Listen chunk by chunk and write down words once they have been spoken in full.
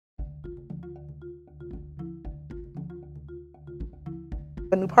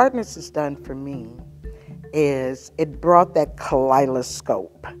What New Partners has done for me is it brought that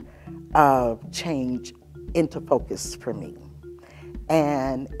kaleidoscope of change into focus for me.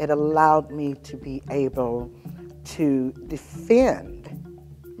 And it allowed me to be able to defend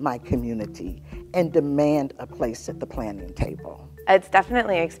my community and demand a place at the planning table. It's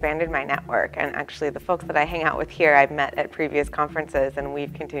definitely expanded my network, and actually the folks that I hang out with here I've met at previous conferences, and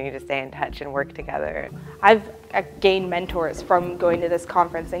we've continued to stay in touch and work together. I've gained mentors from going to this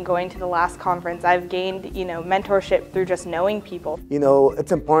conference and going to the last conference. I've gained, mentorship through just knowing people.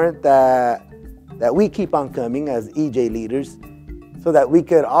 It's important that we keep on coming as EJ leaders so that we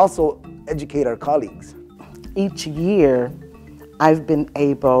could also educate our colleagues. Each year, I've been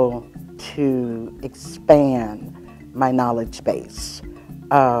able to expand my knowledge base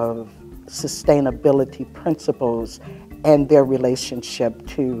of sustainability principles and their relationship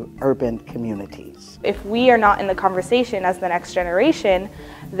to urban communities. If we are not in the conversation as the next generation,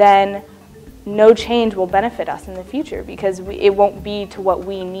 then no change will benefit us in the future because it won't be to what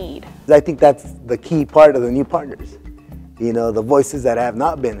we need. I think that's the key part of the New Partners, the voices that have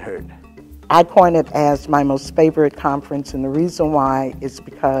not been heard. I coin it as my most favorite conference, and the reason why is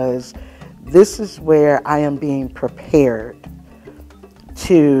because this is where I am being prepared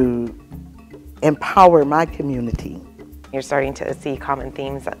to empower my community. You're starting to see common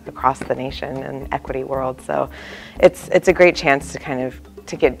themes across the nation and equity world, so it's a great chance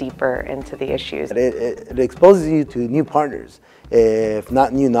to get deeper into the issues. It exposes you to new partners, if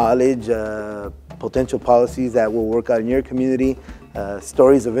not new knowledge, potential policies that will work out in your community,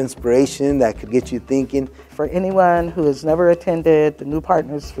 stories of inspiration that could get you thinking. For anyone who has never attended the New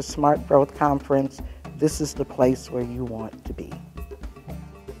Partners for Smart Growth Conference, this is the place where you want to be.